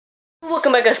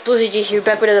Welcome back guys, BlueCG here,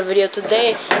 back with another video.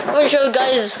 Today, I'm going to show you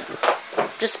guys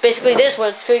just basically this,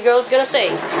 what Squid Girl is going to say.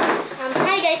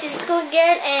 Hi guys, this is Squid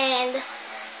Girl and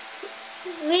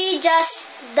we just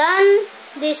done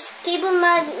this cable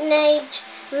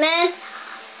management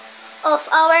of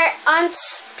our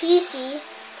aunt's PC.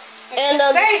 And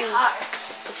it's very hot.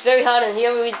 It's very hot in here.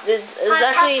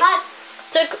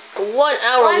 Took 1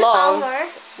 hour 1 long. hour.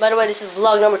 By the way, this is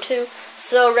vlog number 2.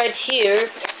 So right here,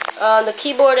 the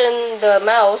keyboard and the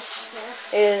mouse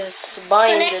is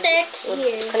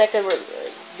connected with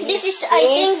this is, I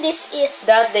think this is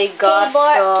that they got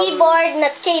keyboard,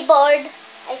 not keyboard.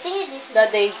 I think it is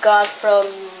that they got from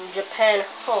Japan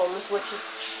Homes, which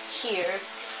is here.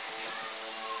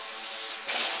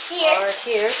 Right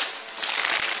here.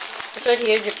 It's right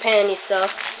here, Japany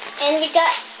stuff. And we got,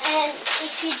 and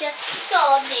if you just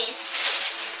saw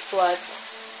this. What?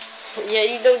 Yeah,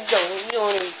 you don't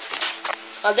need.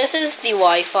 This is the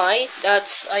Wi-Fi.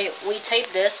 We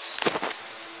taped this.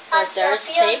 Right there, it's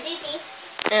taped,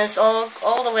 and it's all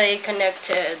the way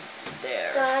connected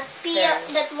there.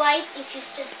 That white, if you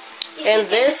just. And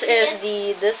this is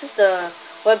the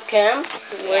webcam,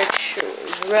 which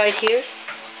is right here.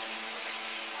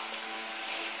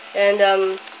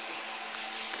 And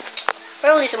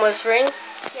probably some whispering.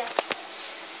 Yes.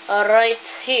 Right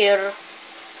here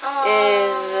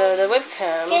is the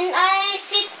webcam. Can I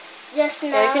sit just now?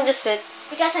 Yeah, you can just sit.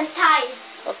 Because I'm tired.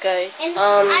 Okay. And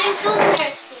I'm too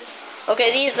thirsty.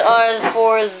 Okay, these are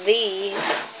for the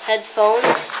headphones.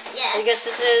 Yes. I guess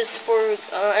this is for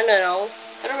I don't know.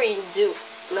 I don't really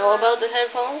know about the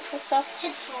headphones and stuff.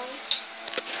 Headphones.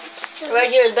 Right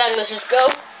here is back. Let's just go.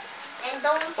 And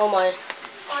don't. Oh my!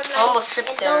 Almost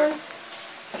tripped there.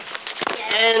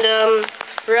 Yes. And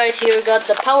right here we got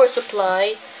the power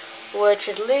supply, which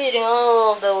is leading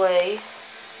all the way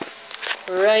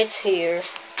right here.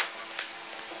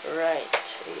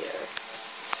 Right here.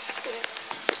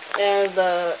 And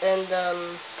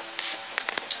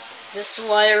this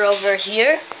wire over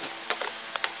here,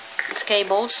 these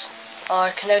cables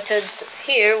are connected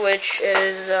here, which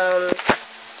is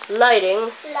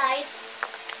lighting. Light.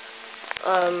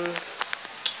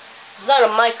 It's not a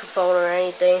microphone or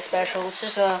anything special. It's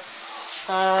just a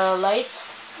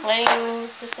lighting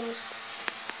systems.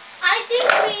 I think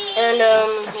we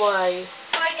why?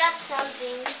 forgot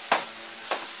something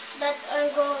that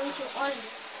I'm going to on.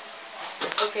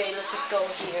 Okay, let's just go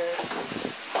here.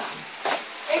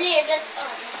 Earlier, that's on.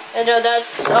 And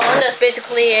that's on. That's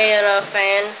basically a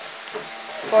fan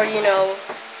for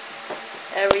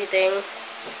everything.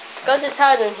 Because it's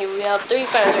hot in here, we have 3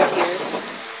 fans right here.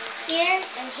 Here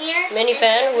and here. Mini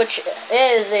fan, which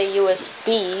is a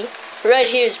USB. Right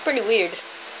here is pretty weird.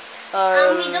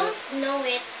 We don't know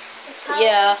it.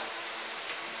 Yeah.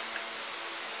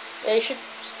 You should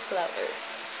speak louder.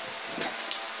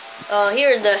 Yes.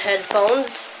 Here are the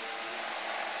headphones.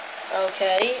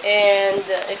 Okay, and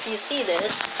if you see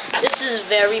this is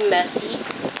very messy,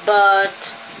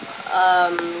 but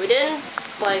we didn't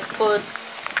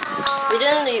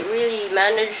really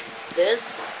manage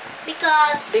this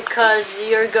because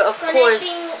you're of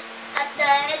course at the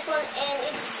headphone, and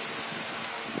it's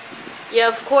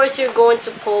of course you're going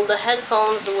to pull the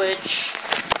headphones, which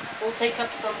will take up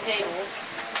some cables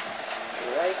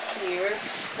right here.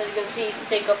 As you can see, if you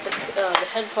take off the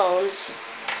headphones,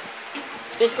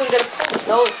 it's basically gonna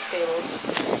pull those cables,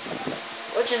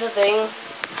 which is a thing.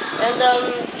 And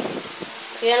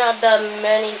not that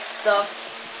many stuff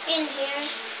in here.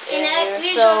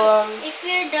 If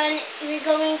we're done, we're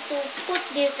going to put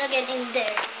this again in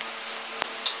there.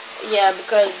 Yeah,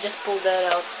 because just pull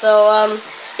that out. So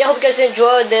yeah, hope you guys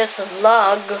enjoyed this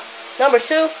vlog number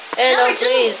 2, and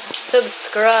please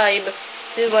subscribe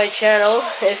to my channel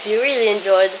if you really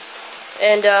enjoyed,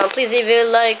 and please leave a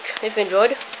like if you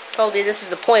enjoyed. Probably this is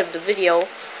the point of the video,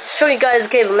 show you guys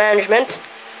cable management,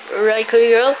 right, Squid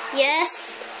Girl?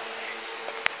 Yes.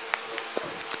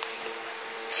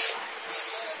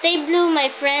 Stay blue, my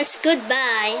friends.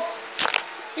 Goodbye.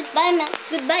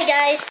 Goodbye, guys.